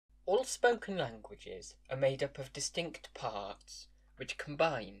All spoken languages are made up of distinct parts which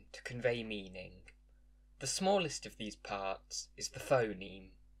combine to convey meaning. The smallest of these parts is the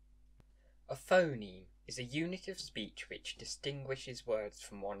phoneme. A phoneme is a unit of speech which distinguishes words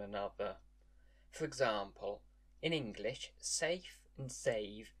from one another. For example, in English, safe and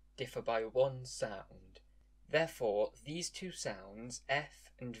save differ by one sound. Therefore, these two sounds,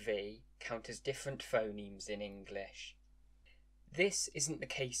 F and V, count as different phonemes in English. This isn't the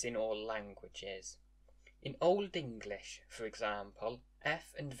case in all languages. In Old English, for example,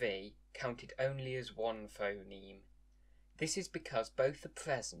 F and V counted only as one phoneme. This is because both are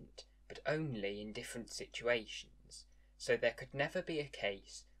present, but only in different situations, so there could never be a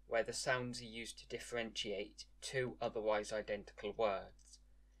case where the sounds are used to differentiate two otherwise identical words.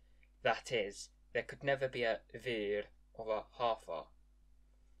 That is, there could never be a vir or a hafa.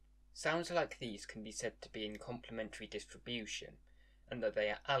 Sounds like these can be said to be in complementary distribution, and that they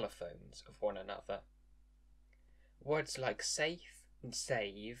are allophones of one another. Words like safe and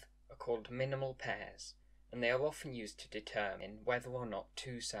save are called minimal pairs, and they are often used to determine whether or not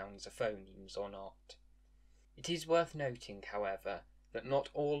two sounds are phonemes or not. It is worth noting, however, that not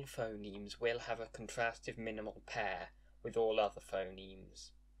all phonemes will have a contrastive minimal pair with all other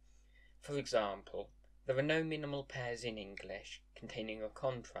phonemes. For example, there are no minimal pairs in English containing a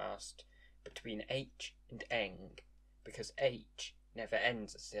contrast between h and eng, because h never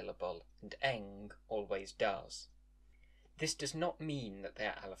ends a syllable and eng always does. This does not mean that they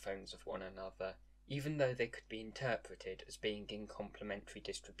are allophones of one another, even though they could be interpreted as being in complementary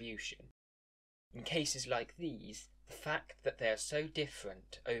distribution. In cases like these, the fact that they are so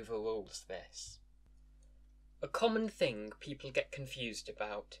different overrules this. A common thing people get confused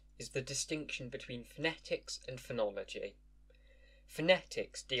about is the distinction between phonetics and phonology.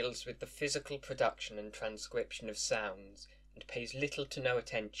 Phonetics deals with the physical production and transcription of sounds and pays little to no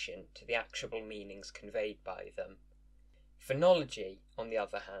attention to the actual meanings conveyed by them. Phonology, on the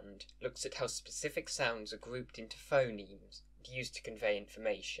other hand, looks at how specific sounds are grouped into phonemes and used to convey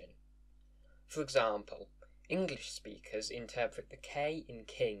information. For example, English speakers interpret the K in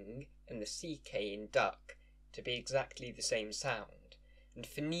king and the CK in duck to be exactly the same sound, and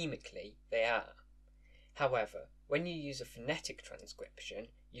phonemically they are. However, when you use a phonetic transcription,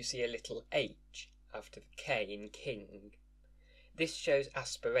 you see a little h after the K in king. This shows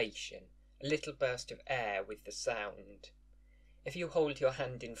aspiration, a little burst of air with the sound. If you hold your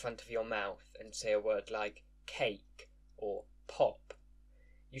hand in front of your mouth and say a word like cake or pop,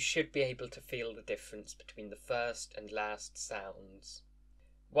 you should be able to feel the difference between the first and last sounds.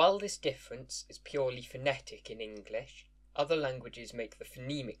 While this difference is purely phonetic in English, other languages make the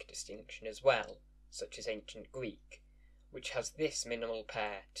phonemic distinction as well, such as ancient Greek, which has this minimal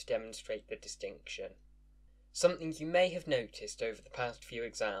pair to demonstrate the distinction. Something you may have noticed over the past few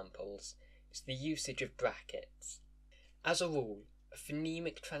examples is the usage of brackets. As a rule, a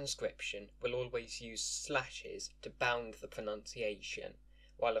phonemic transcription will always use slashes to bound the pronunciation,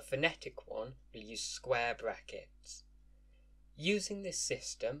 while a phonetic one will use square brackets. Using this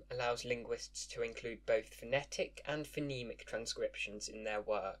system allows linguists to include both phonetic and phonemic transcriptions in their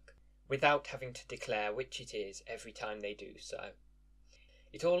work, without having to declare which it is every time they do so.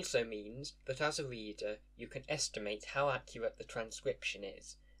 It also means that as a reader you can estimate how accurate the transcription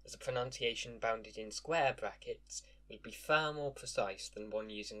is, as a pronunciation bounded in square brackets will be far more precise than one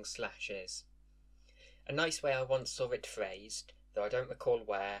using slashes. A nice way I once saw it phrased, though I don't recall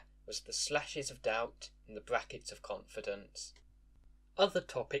where, was the slashes of doubt and the brackets of confidence. Other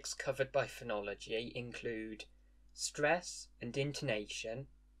topics covered by phonology include stress and intonation,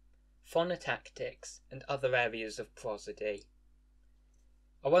 phonotactics, and other areas of prosody.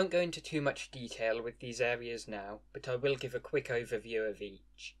 I won't go into too much detail with these areas now, but I will give a quick overview of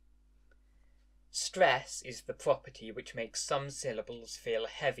each. Stress is the property which makes some syllables feel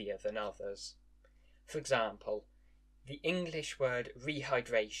heavier than others. For example, the English word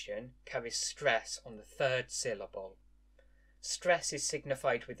rehydration carries stress on the third syllable. Stress is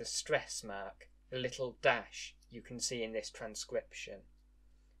signified with a stress mark, the little dash you can see in this transcription.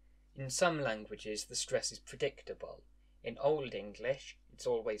 In some languages the stress is predictable. In Old English it's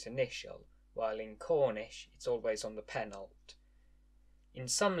always initial, while in Cornish it's always on the penult. In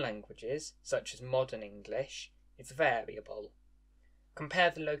some languages, such as modern English, it's variable.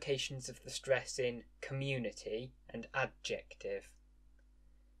 Compare the locations of the stress in community and adjective.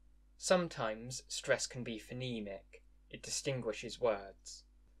 Sometimes stress can be phonemic. It distinguishes words.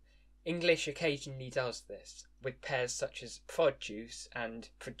 English occasionally does this, with pairs such as produce and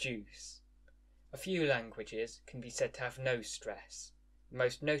produce. A few languages can be said to have no stress. The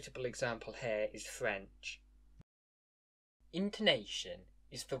most notable example here is French. Intonation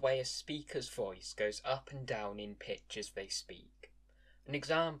is the way a speaker's voice goes up and down in pitch as they speak. An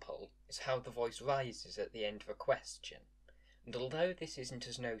example is how the voice rises at the end of a question, and although this isn't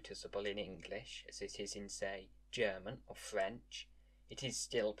as noticeable in English as it is in, say, German or French, it is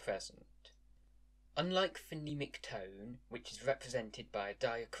still present. Unlike phonemic tone, which is represented by a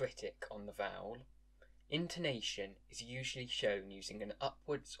diacritic on the vowel, intonation is usually shown using an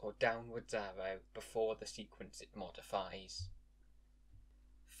upwards or downwards arrow before the sequence it modifies.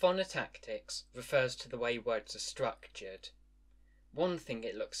 Phonetactics refers to the way words are structured. One thing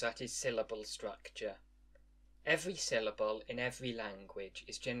it looks at is syllable structure. Every syllable in every language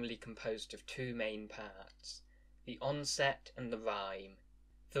is generally composed of two main parts, the onset and the rhyme.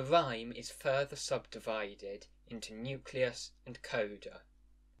 The rhyme is further subdivided into nucleus and coda.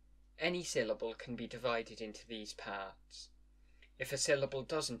 Any syllable can be divided into these parts. If a syllable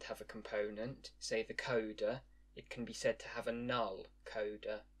doesn't have a component, say the coda, it can be said to have a null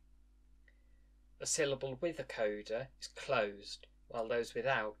coda. A syllable with a coda is closed, while those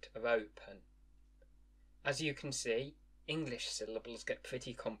without are open. As you can see, English syllables get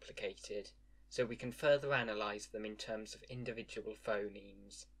pretty complicated, so we can further analyse them in terms of individual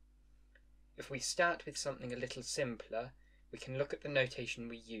phonemes. If we start with something a little simpler, we can look at the notation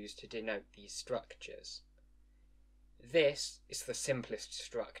we use to denote these structures. This is the simplest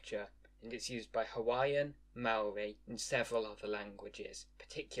structure, and it's used by Hawaiian, Maori, and several other languages,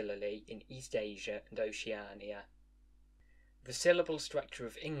 particularly in East Asia and Oceania. The syllable structure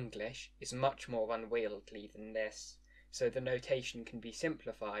of English is much more unwieldy than this, so the notation can be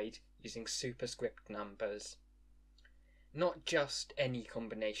simplified using superscript numbers. Not just any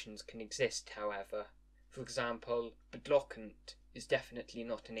combinations can exist, however. For example, bedlockend is definitely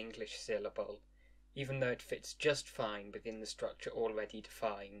not an English syllable, even though it fits just fine within the structure already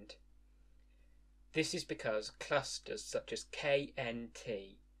defined. This is because clusters such as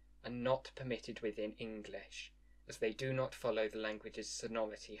KNT are not permitted within English, as they do not follow the language's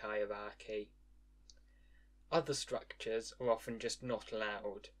sonority hierarchy. Other structures are often just not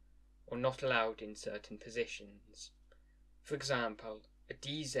allowed, or not allowed in certain positions. For example, a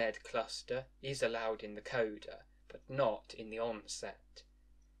DZ cluster is allowed in the coda, but not in the onset.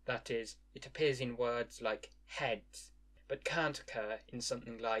 That is, it appears in words like heads, but can't occur in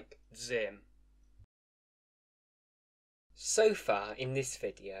something like zim. So far in this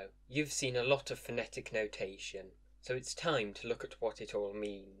video, you've seen a lot of phonetic notation, so it's time to look at what it all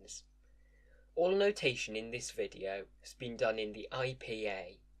means. All notation in this video has been done in the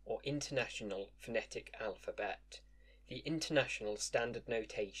IPA, or International Phonetic Alphabet, the international standard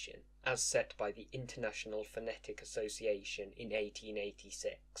notation as set by the International Phonetic Association in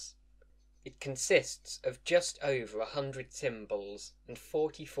 1886. It consists of just over 100 symbols and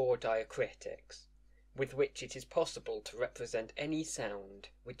 44 diacritics, with which it is possible to represent any sound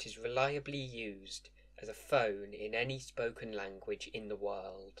which is reliably used as a phone in any spoken language in the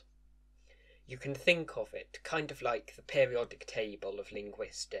world. You can think of it kind of like the periodic table of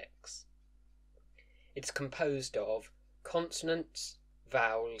linguistics. It's composed of consonants,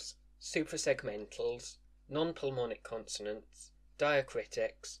 vowels, suprasegmentals, non-pulmonic consonants,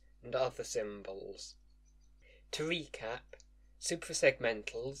 diacritics, and other symbols. To recap,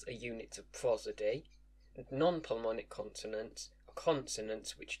 suprasegmentals are units of prosody, and non-pulmonic consonants are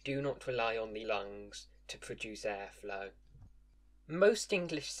consonants which do not rely on the lungs to produce airflow. Most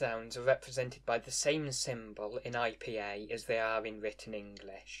English sounds are represented by the same symbol in IPA as they are in written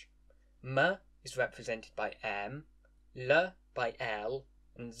English. M is represented by M, L by L,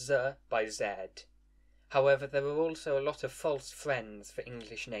 and Z by Z. However, there are also a lot of false friends for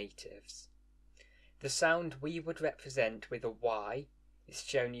English natives. The sound we would represent with a Y is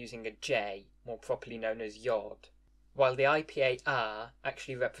shown using a J, more properly known as Yod, while the IPA R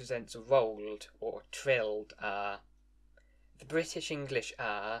actually represents a rolled or trilled R. The British English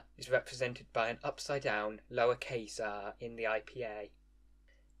R is represented by an upside-down lowercase r in the IPA.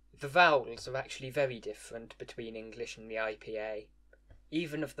 The vowels are actually very different between English and the IPA.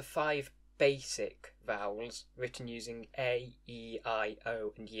 Even of the 5 basic vowels written using A, E, I,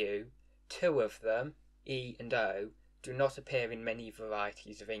 O and U, 2 of them, E and O, do not appear in many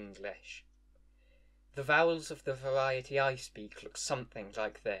varieties of English. The vowels of the variety I speak look something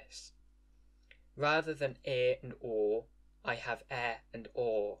like this. Rather than E and O, I have E and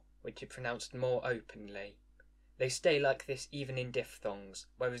O, which are pronounced more openly. They stay like this even in diphthongs,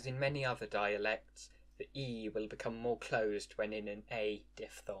 whereas in many other dialects, the E will become more closed when in an A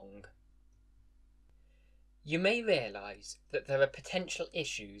diphthong. You may realise that there are potential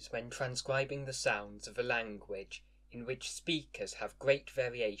issues when transcribing the sounds of a language in which speakers have great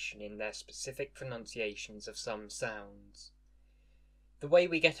variation in their specific pronunciations of some sounds. The way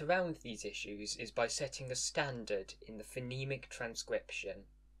we get around these issues is by setting a standard in the phonemic transcription.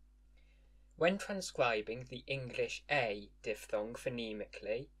 When transcribing the English A diphthong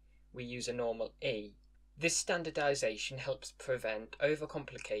phonemically, we use a normal E. This standardization helps prevent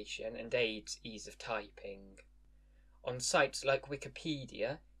overcomplication and aids ease of typing. On sites like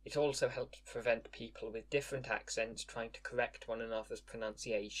Wikipedia, it also helps prevent people with different accents trying to correct one another's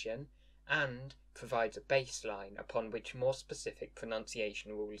pronunciation, and provides a baseline upon which more specific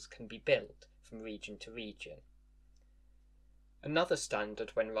pronunciation rules can be built from region to region. Another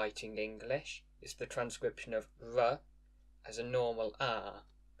standard when writing English is the transcription of R as a normal R.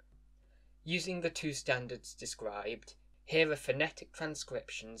 Using the two standards described, here are phonetic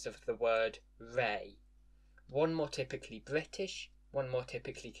transcriptions of the word ray, one more typically British, one more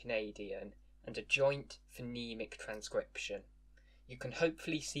typically Canadian, and a joint phonemic transcription. You can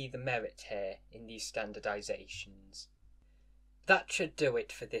hopefully see the merit here in these standardizations. That should do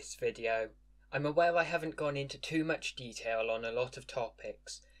it for this video. I'm aware I haven't gone into too much detail on a lot of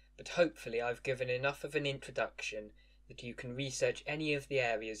topics, but hopefully I've given enough of an introduction that you can research any of the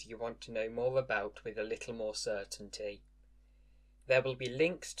areas you want to know more about with a little more certainty. There will be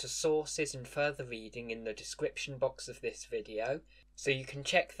links to sources and further reading in the description box of this video, so you can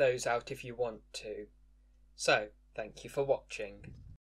check those out if you want to. So, thank you for watching.